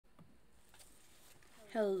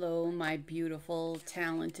Hello, my beautiful,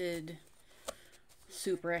 talented,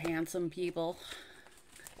 super handsome people.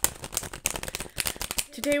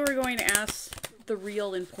 Today we're going to ask the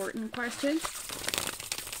real important question.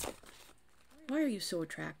 Why are you so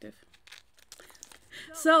attractive?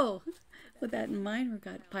 So, with that in mind, we've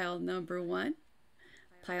got pile number 1,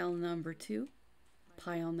 pile number 2,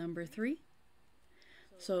 pile number 3.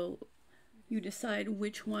 So, you decide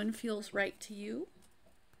which one feels right to you.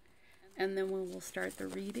 And then we will start the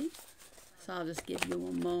reading. So I'll just give you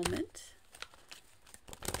a moment.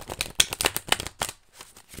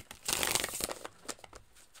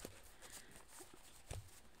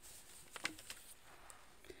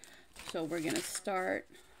 So we're going to start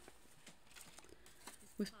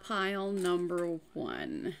with pile number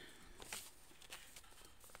 1.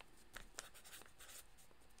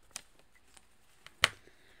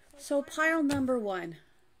 So pile number 1.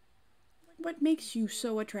 What makes you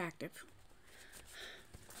so attractive?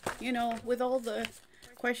 You know, with all the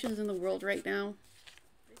questions in the world right now,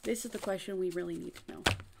 this is the question we really need to know.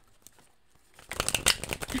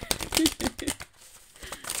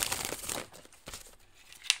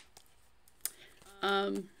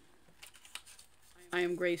 I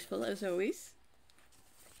am graceful as always.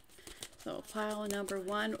 So pile number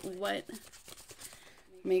 1, what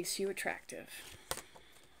makes you attractive?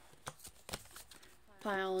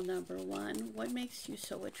 Pile number 1, what makes you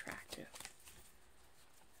so attractive?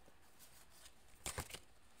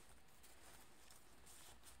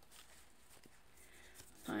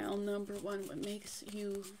 Pile number 1, what makes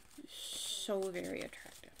you so very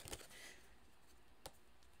attractive?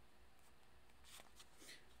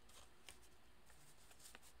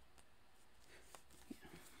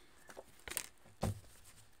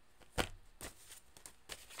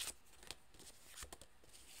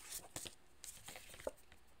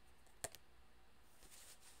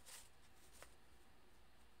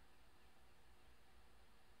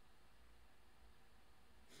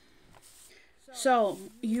 So,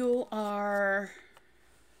 you are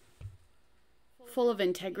full of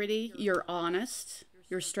integrity, you're honest,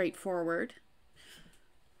 you're straightforward.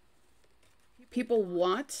 People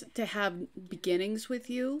want to have beginnings with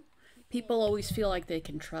you. People always feel like they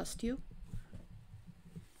can trust you.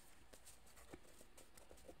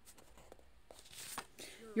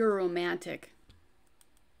 You're romantic.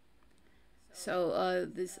 So,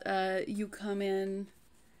 you come in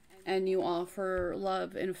and you offer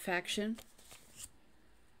love and affection.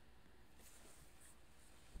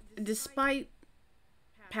 Despite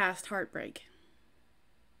past heartbreak.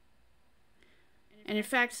 And in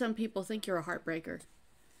fact, some people think you're a heartbreaker.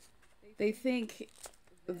 They think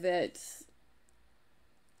that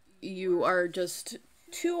you are just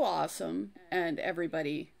too awesome and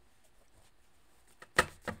everybody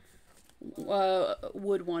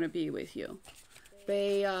would want to be with you.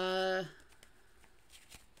 They,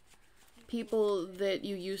 people that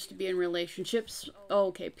you used to be in relationships,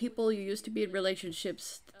 people you used to be in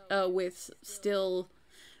relationships with still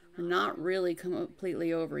are not really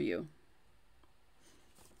completely over you.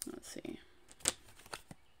 Let's see.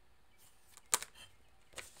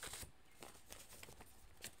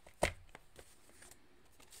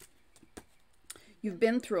 You've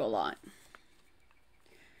been through a lot.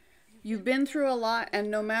 You've been through a lot,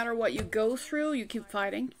 and no matter what you go through, you keep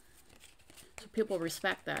fighting. So people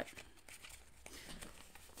respect that.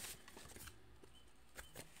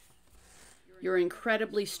 You're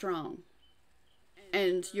incredibly strong,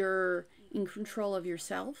 and you're in control of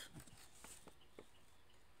yourself.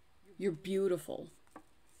 You're beautiful.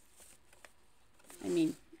 I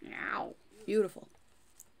mean, ow, beautiful.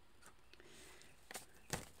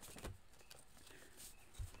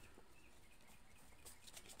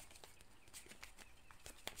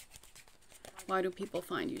 Why do people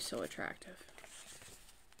find you so attractive?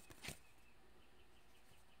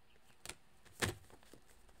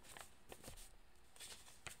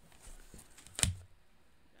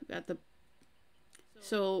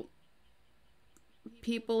 So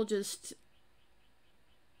people just,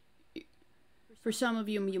 for some of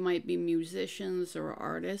you, you might be musicians or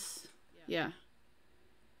artists. Yeah.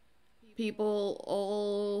 People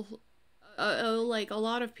all, like a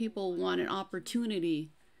lot of people want an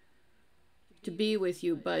opportunity to be with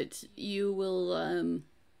you, but you will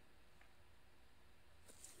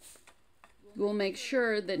make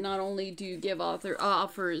sure that not only do you give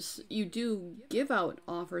offers, you do give out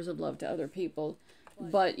offers of love to other people,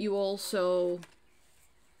 but you also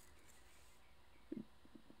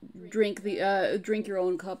drink your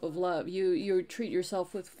own cup of love. You treat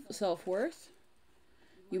yourself with self-worth.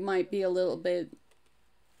 You might be a little bit,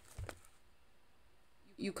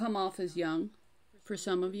 you come off as young for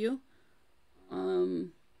some of you.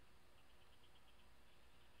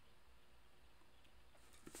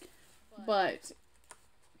 But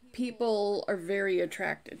people are very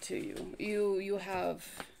attracted to you. You have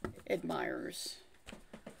admirers.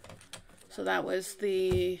 So that was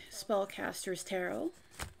the Spellcaster's Tarot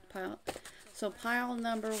pile. So pile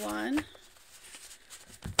number 1.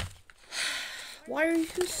 Why are you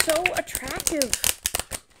so attractive?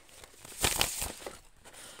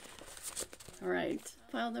 All right,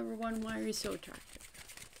 pile number 1. Why are you so attractive?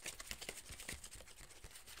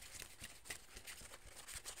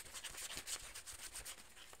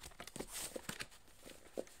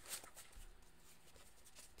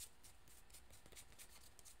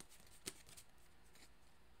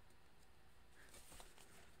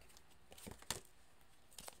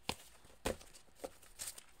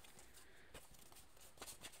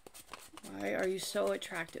 Why are you so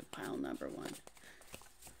attractive, pile number 1?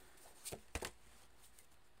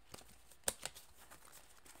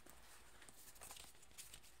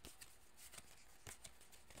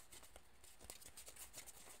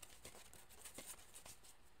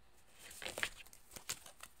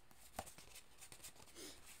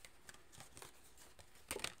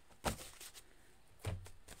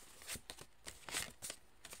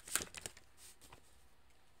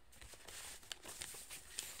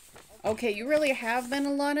 Okay, you really have been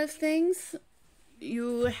a lot of things.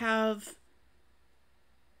 You have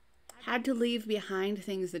had to leave behind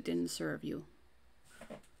things that didn't serve you.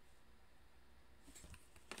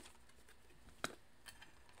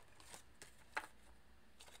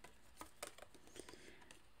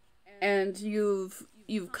 And you've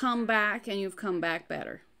come back, and you've come back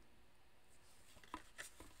better.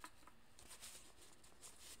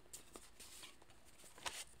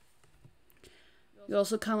 You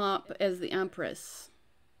also come up as the Empress.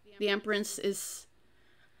 The Empress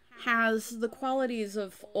has the qualities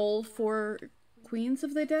of all 4 queens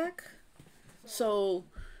of the deck. So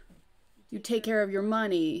you take care of your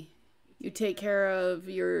money, you take care of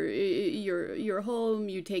your home,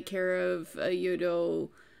 you take care of you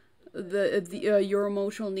know, your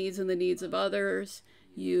emotional needs and the needs of others.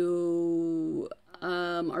 You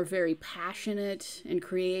are very passionate and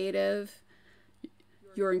creative.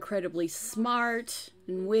 You're incredibly smart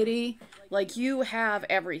and witty. Like, you have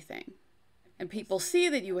everything. And people see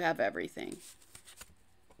that you have everything.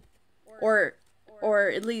 Or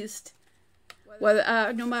at least,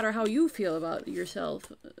 well, no matter how you feel about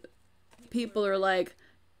yourself, people are like,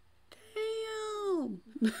 damn.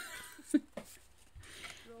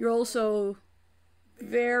 You're also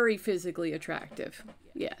very physically attractive.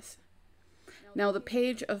 Yes. Now, the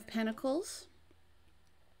Page of Pentacles.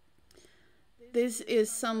 This is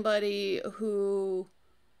somebody who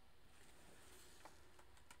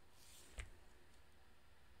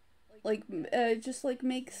just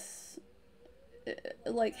makes,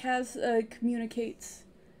 communicates,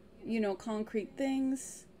 you know, concrete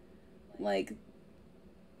things. Like,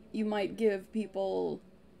 you might give people,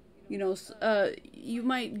 you know,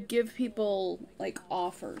 like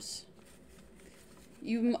offers.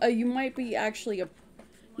 You might be actually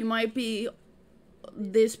you might be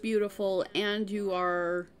this beautiful, and you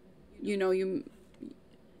are, you know, you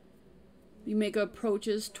make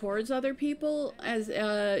approaches towards other people as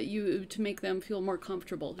to make them feel more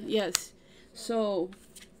comfortable. Yes. So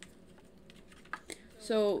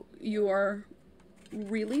you are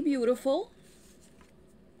really beautiful.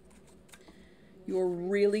 You're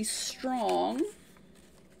really strong.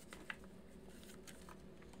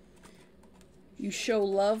 You show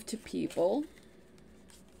love to people.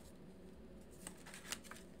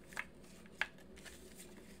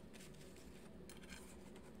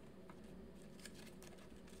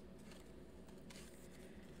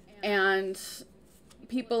 And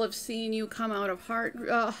people have seen you come out of hardships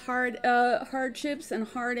and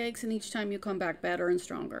heartaches, and each time you come back better and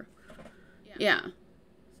stronger. Yeah.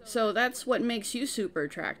 So that's what makes you super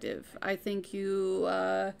attractive. I think you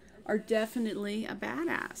are definitely a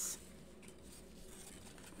badass.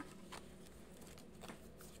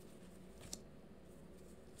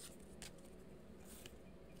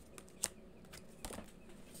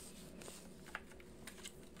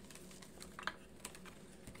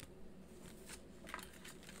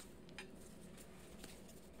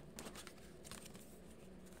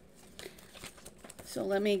 So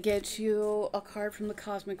let me get you a card from the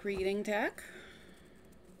Cosmic Reading deck.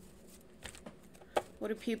 What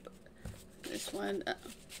do people... This one...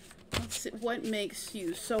 let's see. What makes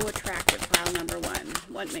you so attractive, pile number 1?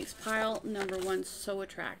 What makes pile number 1 so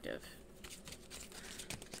attractive?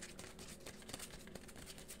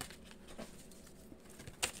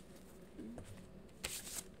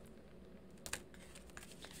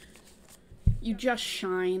 You just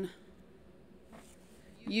shine.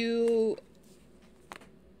 You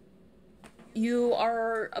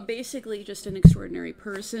are basically just an extraordinary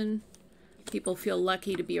person. People feel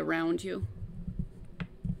lucky to be around you.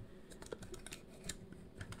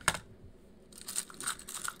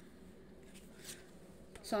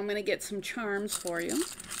 So I'm going to get some charms for you.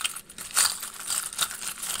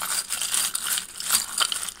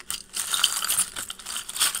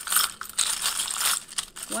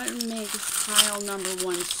 What makes pile number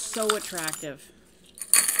 1 so attractive?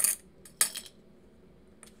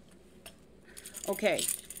 Okay.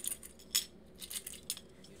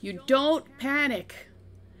 You don't panic.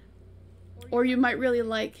 Or you might really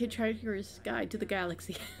like Hitchhiker's Guide to the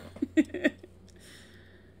Galaxy.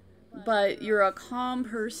 But you're a calm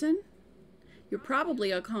person. You're probably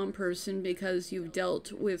a calm person because you've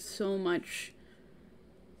dealt with so much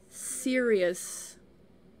serious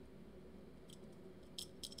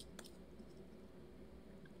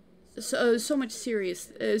so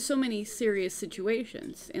many serious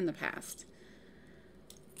situations in the past.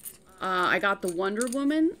 I got the Wonder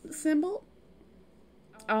Woman symbol.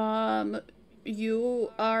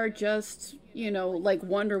 You are just, you know, like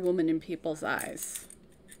Wonder Woman in people's eyes.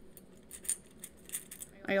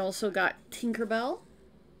 I also got Tinkerbell.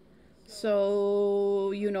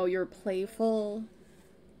 So, you know, you're playful.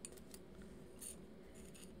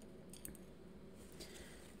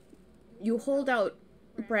 You hold out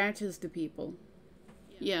branches to people.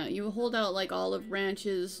 Yeah, you hold out like olive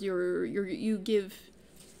branches. You give,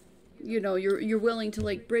 you know, you're willing to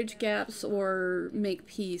like bridge gaps or make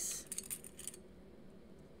peace.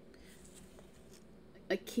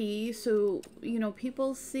 A key, so you know,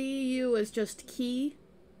 people see you as just key.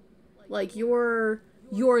 Like you're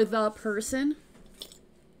the person.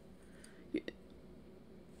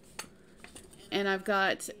 And I've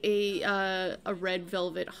got a red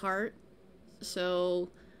velvet heart. So,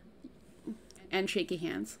 and shaky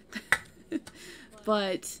hands.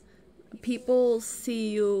 But people see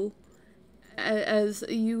you as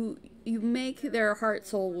you make their heart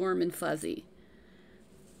soul warm and fuzzy.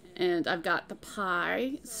 And I've got the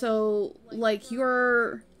pie. So, like,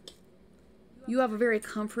 you have a very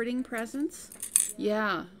comforting presence.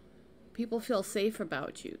 Yeah. People feel safe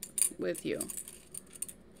about you, with you.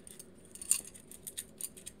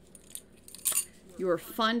 You're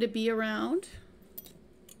fun to be around.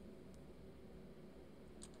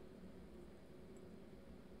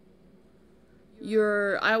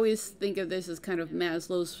 I always think of this as kind of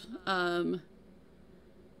Maslow's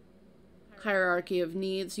hierarchy of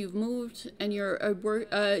needs. You've moved and you're a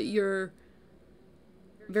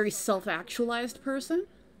very self-actualized person.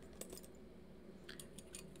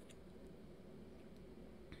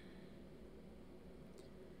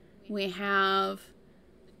 We have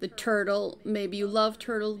the turtle. Maybe you love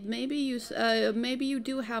turtles. Maybe you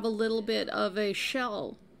do have a little bit of a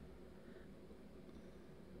shell,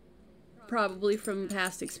 probably from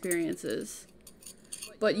past experiences.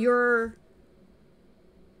 But you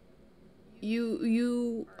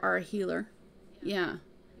are a healer. Yeah.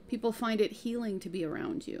 People find it healing to be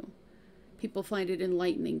around you. People find it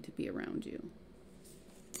enlightening to be around you.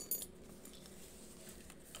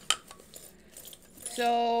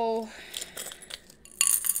 So,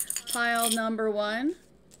 pile number 1.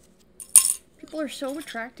 People are so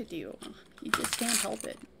attracted to you. You just can't help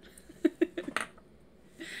it.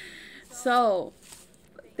 So,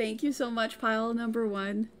 thank you so much, pile number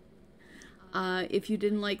 1. If you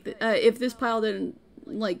didn't like if this pile didn't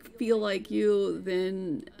like feel like you,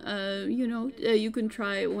 then you know, you can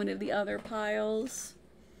try one of the other piles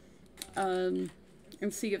and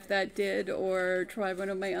see if that did, or try one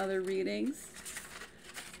of my other readings.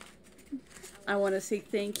 I want to say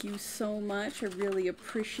thank you so much. I really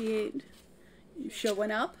appreciate you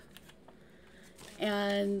showing up,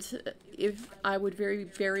 and I would be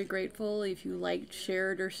very grateful if you liked,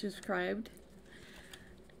 shared, or subscribed.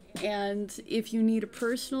 And if you need a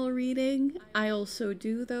personal reading, I also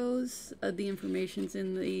do those. The information's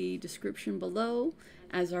in the description below,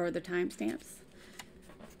 as are the timestamps.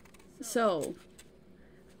 So,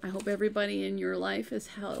 I hope everybody in your life is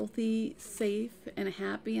healthy, safe, and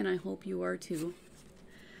happy, and I hope you are too.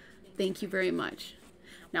 Thank you very much.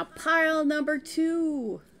 Now, pile number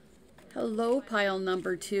 2. Hello, pile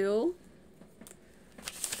number 2.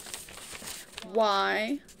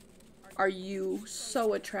 Why are you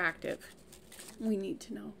so attractive? We need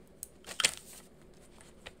to know.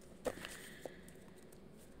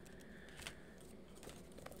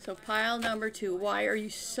 So pile number 2, why are you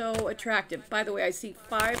so attractive? By the way, I see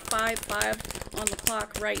 555 on the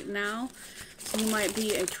clock right now. So you might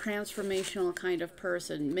be a transformational kind of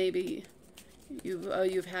person. Maybe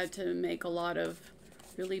You've had to make a lot of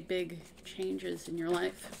really big changes in your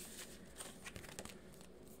life.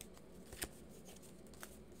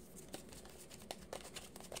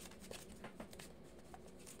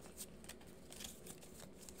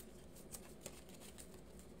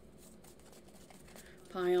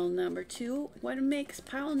 Pile number 2. What makes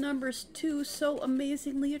pile numbers 2 so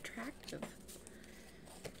amazingly attractive?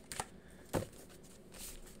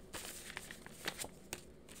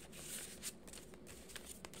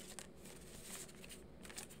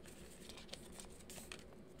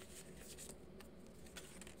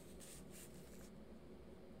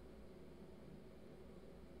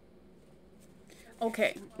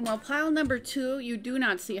 Okay, well, pile number 2, you do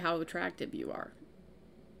not see how attractive you are.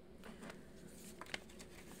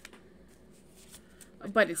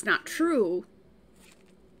 But it's not true,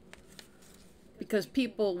 because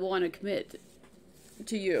people want to commit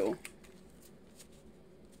to you.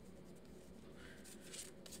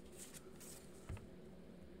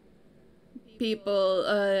 People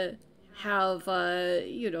have,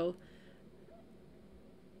 you know,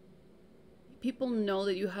 people know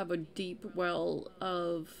that you have a deep well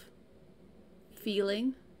of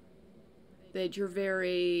feeling, that you're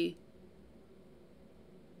very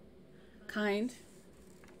kind.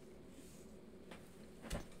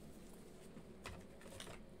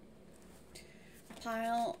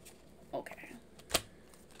 Pile, okay.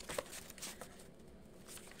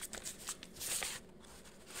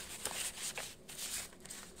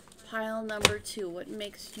 Pile number 2, what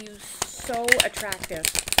makes you so attractive?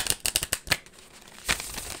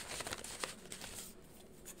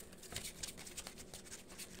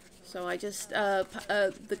 So I just,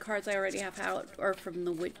 the cards I already have out are from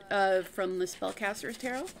the Spellcaster's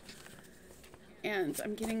Tarot. And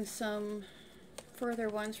I'm getting some further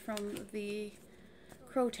ones from the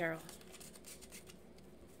Crow Tarot.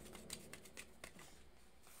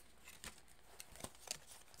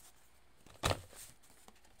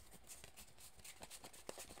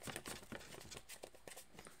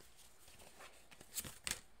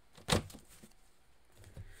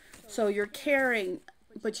 So you're caring,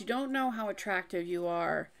 but you don't know how attractive you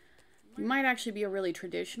are. You might actually be a really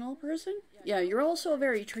traditional person. Yeah, you're also a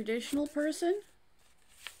very traditional person.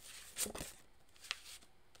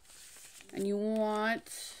 And you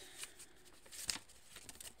want...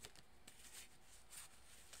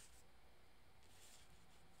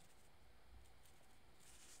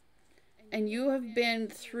 And you have been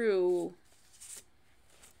through...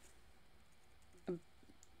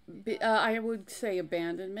 I would say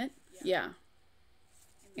abandonment. Yeah.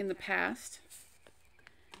 In the past.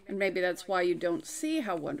 And maybe that's why you don't see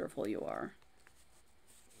how wonderful you are.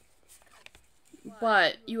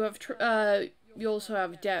 But you have... you also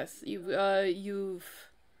have death. You've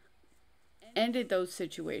ended those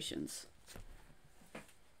situations.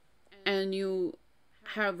 And you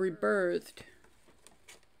have rebirthed.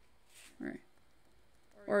 Right.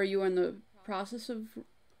 Or are you in the process of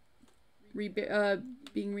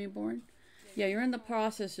being reborn? Yeah, you're in the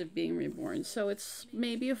process of being reborn. So it's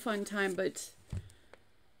maybe a fun time, but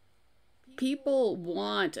people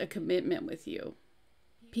want a commitment with you.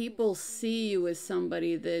 People see you as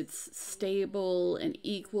somebody that's stable and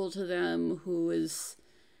equal to them, who is,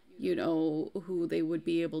 you know, who they would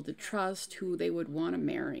be able to trust, who they would want to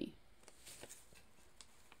marry.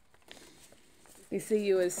 They see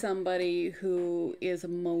you as somebody who is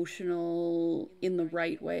emotional in the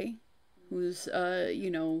right way, who's, you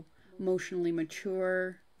know, emotionally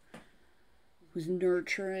mature, who's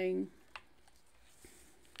nurturing.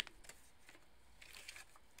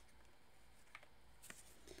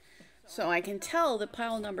 So I can tell that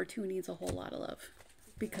pile number 2 needs a whole lot of love,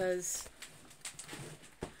 because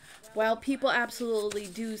while people absolutely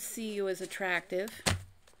do see you as attractive,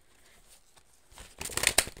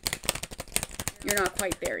 you're not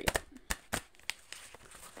quite there yet.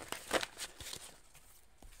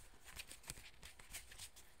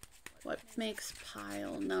 What makes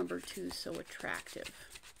pile number 2 so attractive?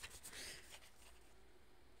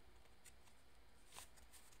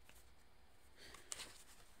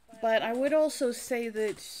 But I would also say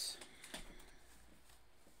that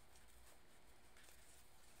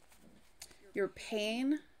your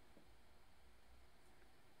pain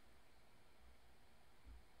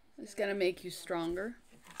is going to make you stronger.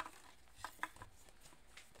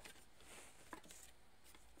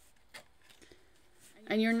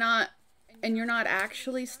 And you're not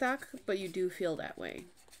actually stuck, but you do feel that way.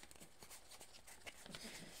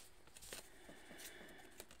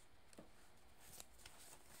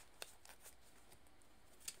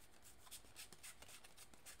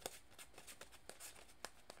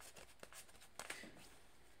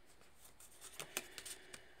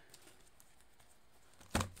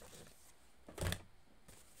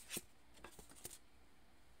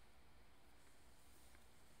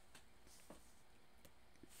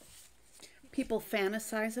 People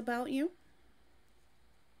fantasize about you.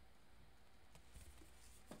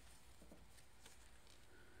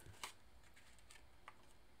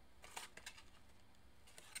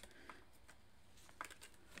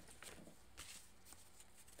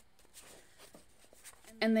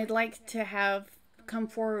 And they'd like to have come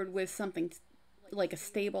forward with something like a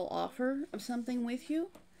stable offer of something with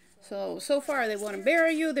you. So far they want to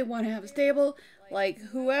marry you, they want to have a stable, like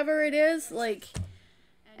whoever it is, like,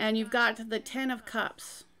 and you've got the 10 of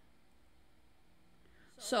Cups.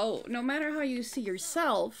 So no matter how you see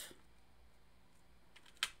yourself,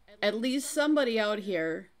 at least somebody out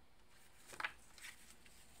here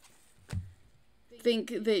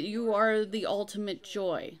think that you are the ultimate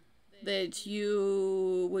joy. That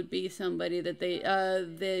you would be somebody that they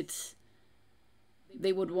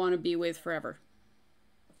would want to be with forever.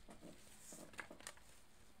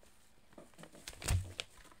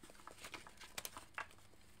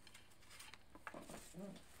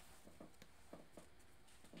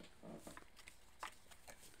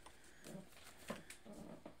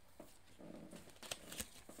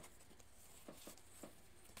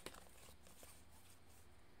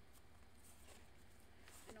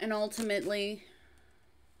 And ultimately,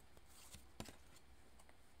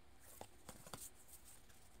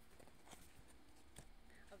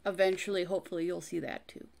 eventually, hopefully, you'll see that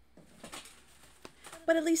too.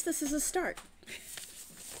 But at least this is a start.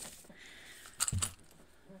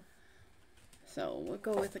 So we'll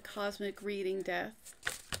go with the cosmic reading, death.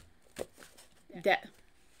 Death.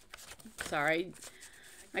 Sorry,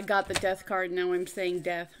 I got the death card, now I'm saying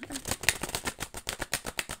death.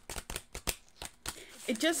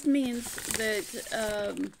 It just means that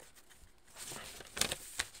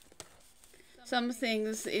some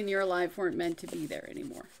things in your life weren't meant to be there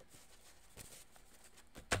anymore.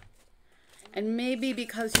 And maybe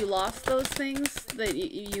because you lost those things, that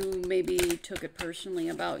you maybe took it personally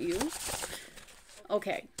about you.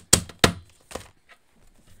 Okay.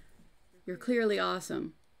 You're clearly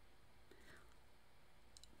awesome.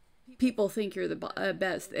 People think you're the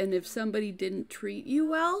best, and if somebody didn't treat you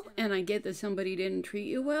well, and I get that somebody didn't treat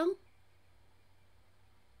you well,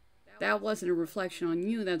 that wasn't a reflection on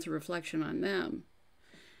you, that's a reflection on them.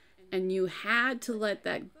 And you had to let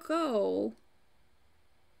that go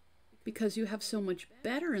because you have so much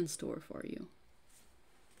better in store for you.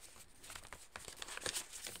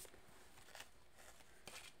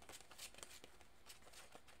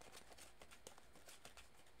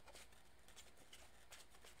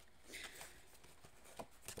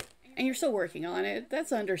 And you're still working on it.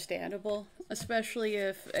 That's understandable, especially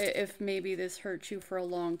if maybe this hurt you for a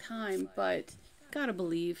long time, but gotta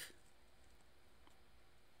believe.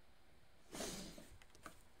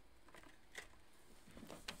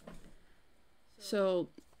 So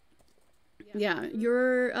yeah,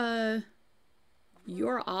 you're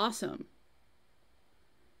awesome.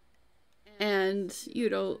 And you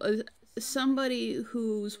know, somebody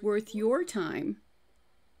who's worth your time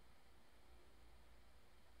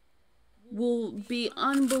will be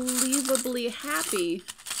unbelievably happy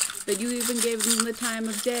that you even gave them the time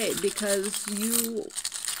of day, because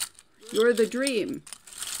you're the dream.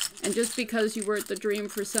 And just because you weren't the dream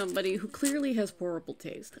for somebody who clearly has horrible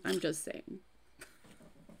taste, I'm just saying.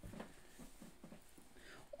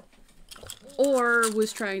 Or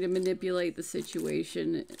was trying to manipulate the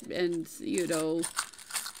situation and, you know,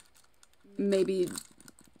 maybe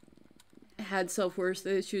had self-worth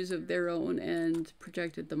issues of their own and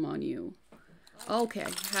projected them on you. Okay,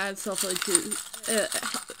 had self-worth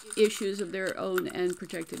issues of their own and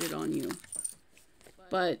projected it on you.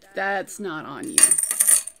 But that's not on you.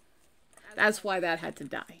 That's why that had to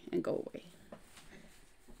die and go away.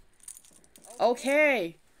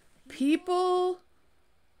 Okay, people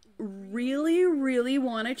really, really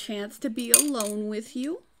want a chance to be alone with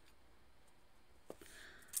you.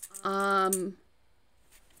 You're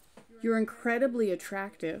incredibly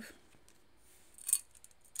attractive.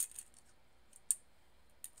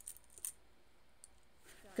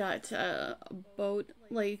 Got a boat,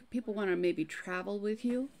 like people want to maybe travel with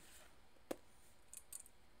you.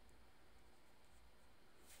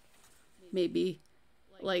 Maybe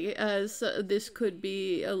like so this could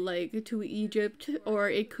be like to Egypt, or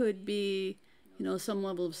it could be, you know, some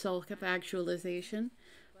level of self-actualization.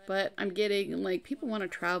 But I'm getting like people want to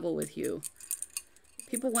travel with you.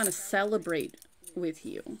 People want to celebrate with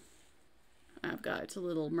you. I've got a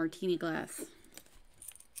little martini glass.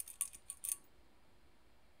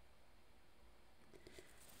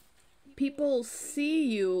 People see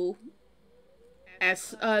you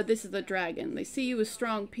as, this is the dragon. They see you as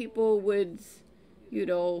strong. People would, you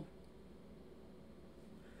know,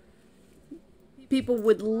 people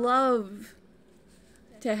would love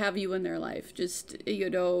to have you in their life. Just, you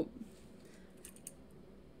know,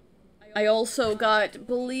 I also got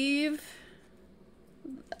believe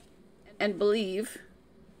and believe.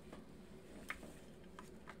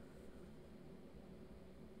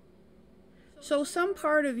 So some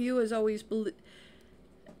part of you has always believed,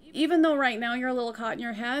 even though right now you're a little caught in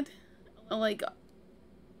your head, like,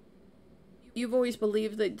 you've always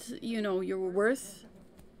believed that, you know, you're worth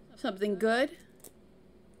something good.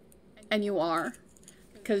 And you are.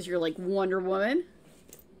 Because you're like Wonder Woman.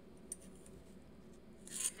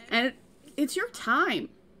 And it's your time.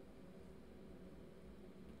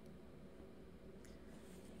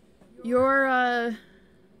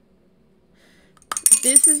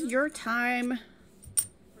 This is your time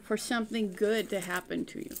for something good to happen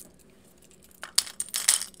to you.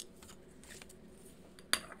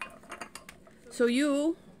 So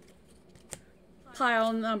you,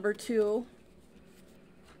 pile number 2,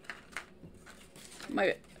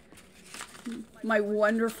 my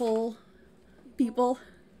wonderful people,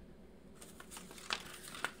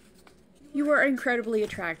 you are incredibly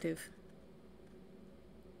attractive.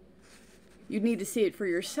 You need to see it for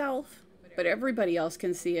yourself, but everybody else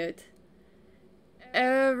can see it.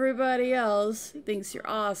 Everybody else thinks you're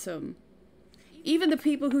awesome. Even the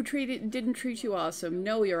people who didn't treat you awesome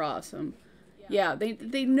know you're awesome. Yeah,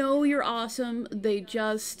 they know you're awesome. They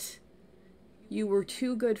just, you were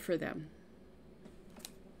too good for them.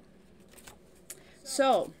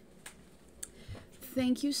 So,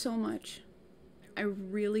 thank you so much. I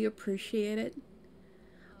really appreciate it.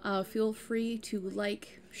 Feel free to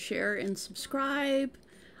like, share, and subscribe.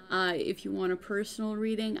 If you want a personal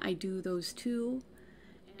reading, I do those too.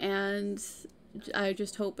 And I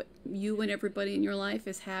just hope you and everybody in your life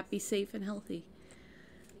is happy, safe, and healthy.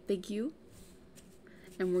 Thank you.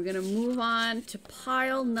 And we're going to move on to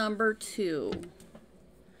pile number 2.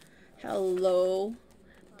 Hello,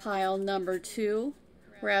 pile number 2.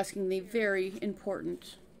 We're asking the very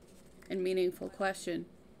important and meaningful question.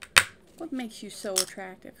 What makes you so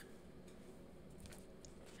attractive?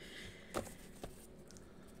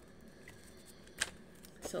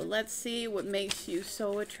 So let's see what makes you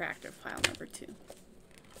so attractive, pile number 2.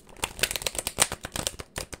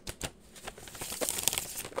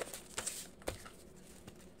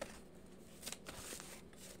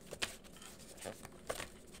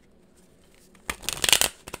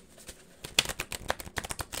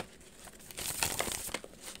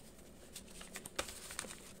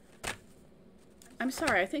 I'm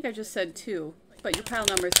sorry, I think I just said 2, but you're pile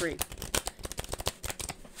number 3.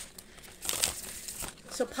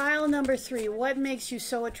 So pile number 3, what makes you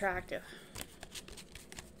so attractive?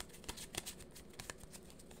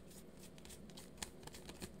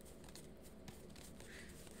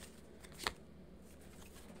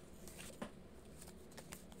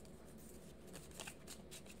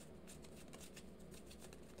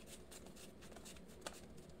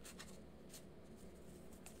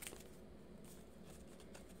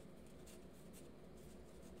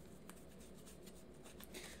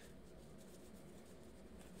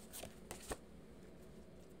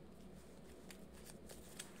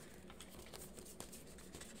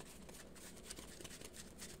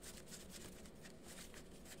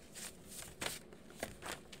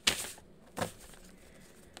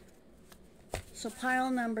 So pile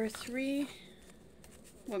number 3,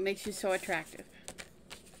 what makes you so attractive?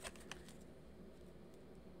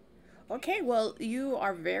 Okay, well, you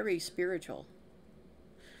are very spiritual.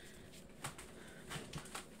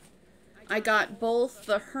 I got both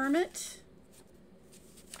the Hermit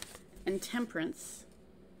and Temperance.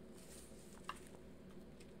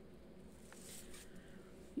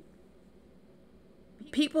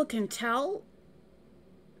 People can tell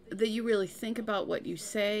that you really think about what you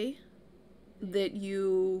say, that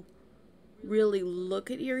you really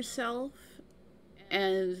look at yourself,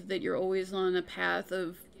 and that you're always on a path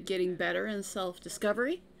of getting better and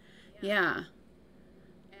self-discovery. Yeah.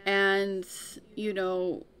 And, you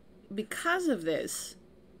know, because of this,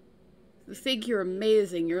 I think you're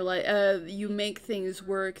amazing. You're like, you make things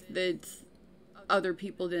work that other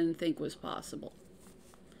people didn't think was possible.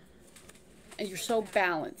 And you're so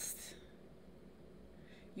balanced.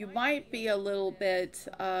 You might be a little bit,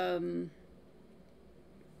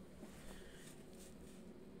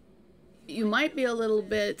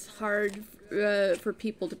 hard for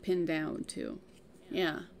people to pin down too.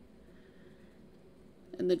 Yeah.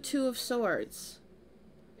 And the 2 of Swords.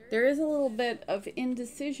 There is a little bit of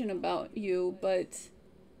indecision about you, but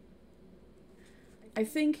I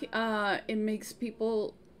think it makes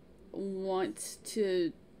people want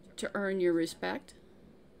to earn your respect.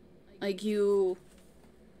 Like you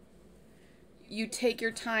take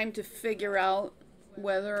your time to figure out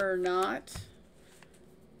whether or not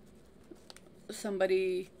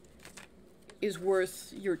somebody is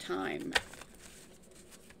worth your time.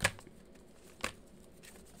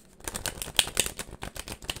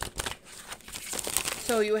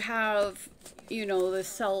 So you have, you know, the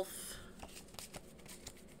sense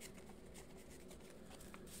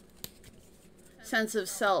of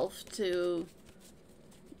self to,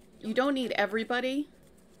 you don't need everybody,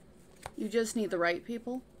 you just need the right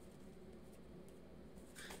people.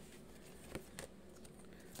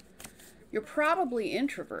 You're probably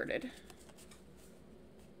introverted.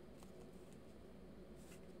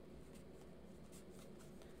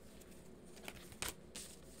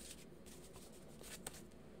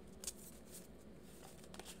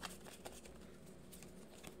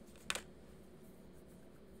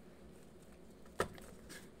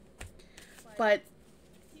 But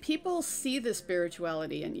people see the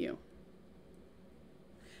spirituality in you.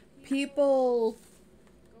 People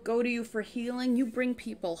go to you for healing. You bring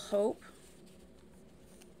people hope.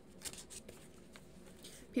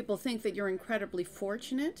 People think that you're incredibly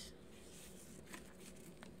fortunate.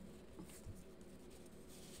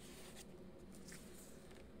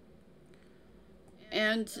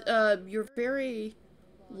 And you're very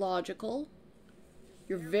logical.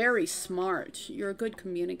 You're very smart. You're a good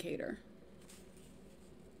communicator.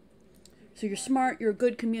 So you're smart, you're a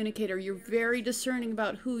good communicator, you're very discerning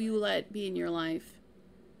about who you let be in your life.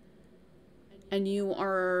 And you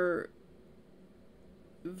are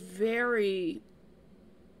very,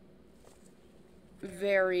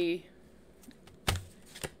 very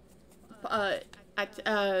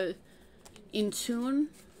in tune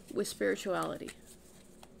with spirituality.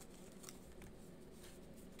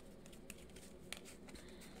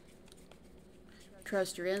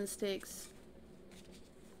 Trust your instincts.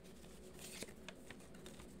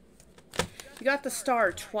 You got the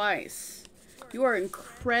star twice. You are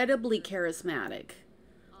incredibly charismatic.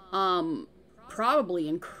 Probably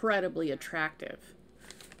incredibly attractive.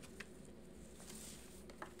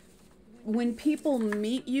 When people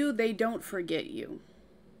meet you, they don't forget you.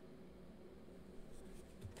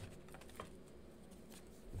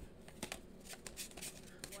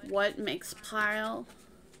 What makes pile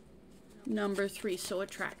number 3 so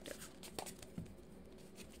attractive?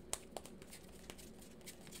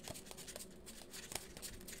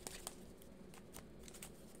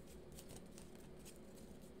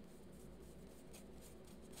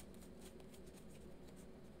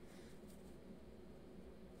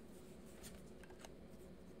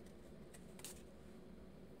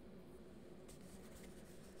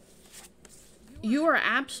 You are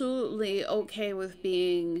absolutely okay with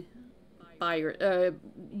being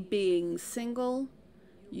being single.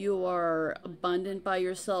 You are abundant by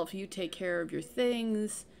yourself. You take care of your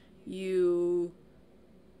things. You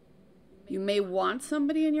may want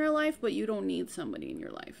somebody in your life, but you don't need somebody in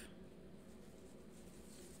your life.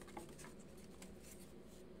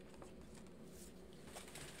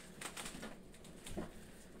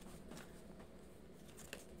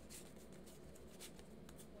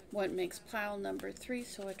 What makes pile number 3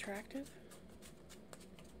 so attractive?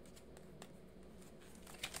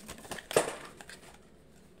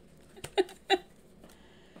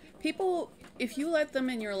 People, if you let them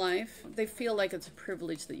in your life, they feel like it's a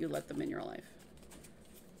privilege that you let them in your life.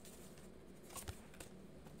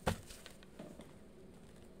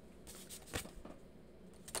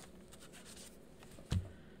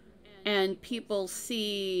 And people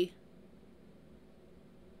see,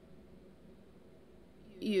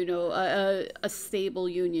 you know, a stable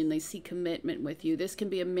union. They see commitment with you. This can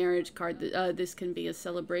be a marriage card. This can be a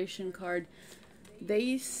celebration card.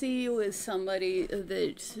 They see you as somebody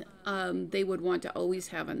that they would want to always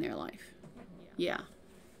have in their life. Yeah.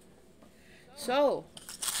 So,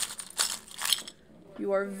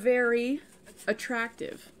 you are very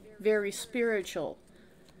attractive, very spiritual,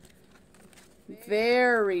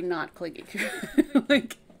 very not clingy.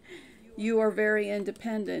 Like, you are very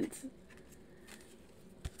independent.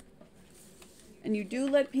 And you do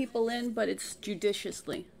let people in, but it's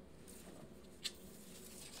judiciously.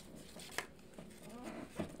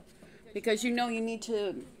 Because you know you need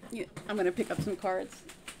to... I'm going to pick up some cards.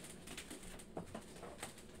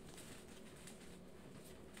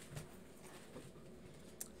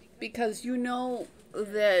 Because you know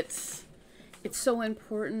that it's so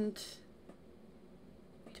important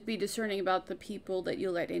to be discerning about the people that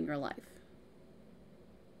you let in your life.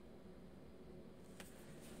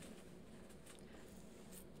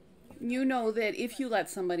 You know that if you let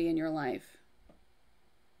somebody in your life,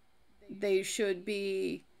 they should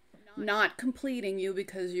be not completing you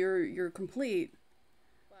because you're complete,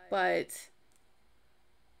 but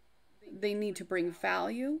they need to bring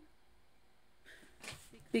value,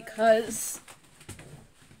 because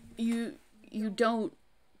you don't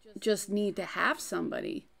just need to have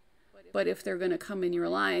somebody, but if they're going to come in your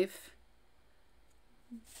life,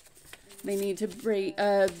 they need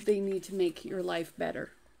to make your life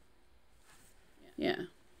better. Yeah.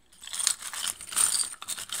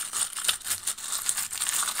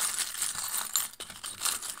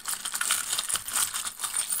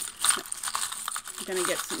 I'm going to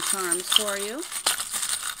get some charms for you.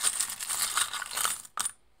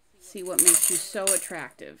 See what makes you so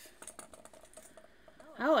attractive.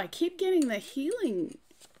 Oh, I keep getting the healing,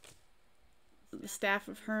 the Staff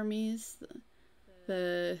of Hermes,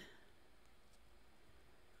 the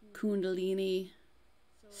Kundalini.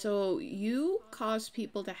 So you cause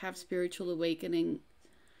people to have spiritual awakening.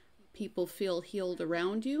 People feel healed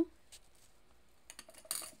around you.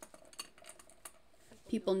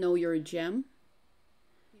 People know you're a gem.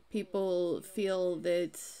 People feel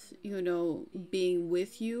that, you know, being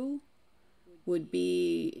with you would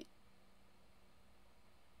be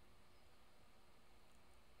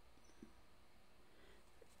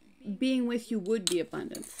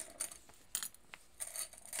abundance.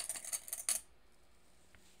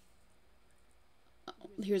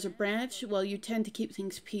 Here's a branch. Well, you tend to keep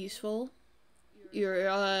things peaceful.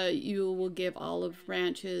 You will give olive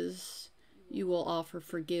branches. You will offer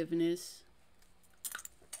forgiveness.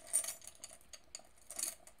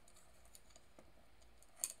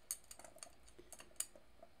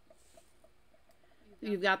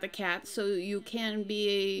 You've got the cat, so you can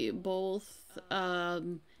be both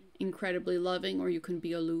incredibly loving, or you can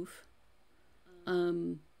be aloof.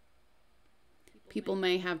 People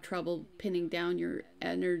may have trouble pinning down your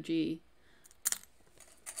energy.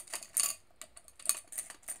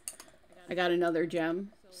 I got another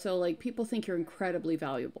gem. So, like, people think you're incredibly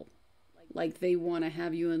valuable. Like, they want to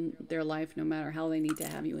have you in their life no matter how they need to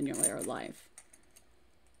have you in their life.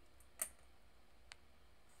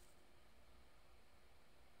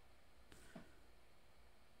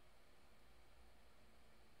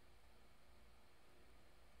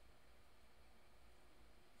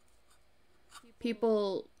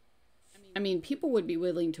 People would be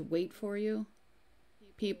willing to wait for you.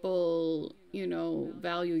 People, you know,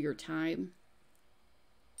 value your time.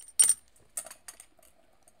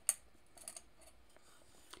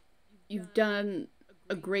 You've done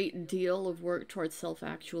a great deal of work towards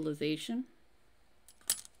self-actualization.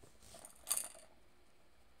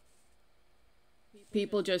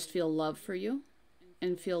 People just feel love for you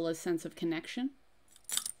and feel a sense of connection.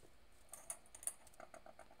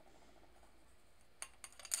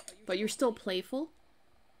 But you're still playful.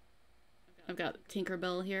 I've got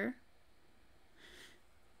Tinkerbell here.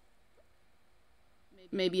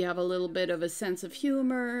 Maybe you have a little bit of a sense of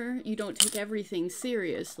humor. You don't take everything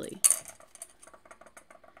seriously.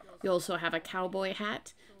 You also have a cowboy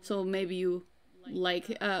hat. So maybe you like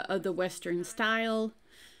the Western style.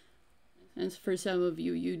 And for some of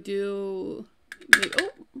you, you do.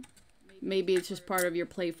 Maybe it's just part of your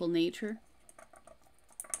playful nature.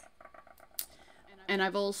 And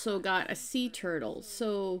I've also got a sea turtle.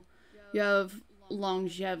 So you have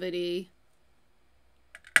longevity.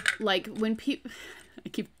 Like when people,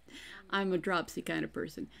 I'm a dropsy kind of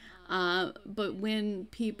person. But when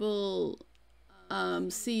people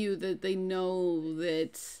see you, that they know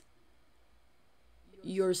that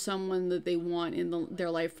you're someone that they want in their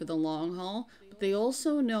life for the long haul. But they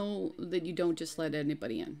also know that you don't just let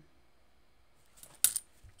anybody in.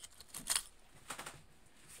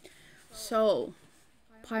 So,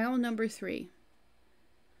 pile number 3.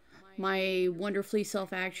 My wonderfully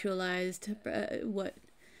self-actualized,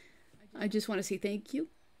 I just want to say thank you.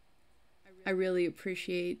 I really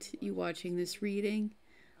appreciate you watching this reading.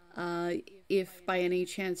 If by any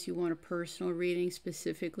chance you want a personal reading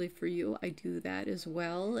specifically for you, I do that as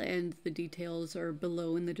well, and the details are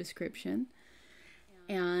below in the description.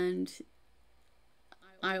 And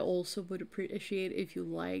I also would appreciate if you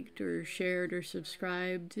liked or shared or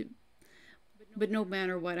subscribed. But no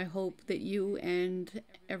matter what, I hope that you and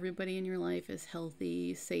everybody in your life is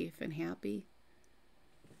healthy, safe, and happy.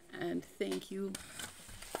 And thank you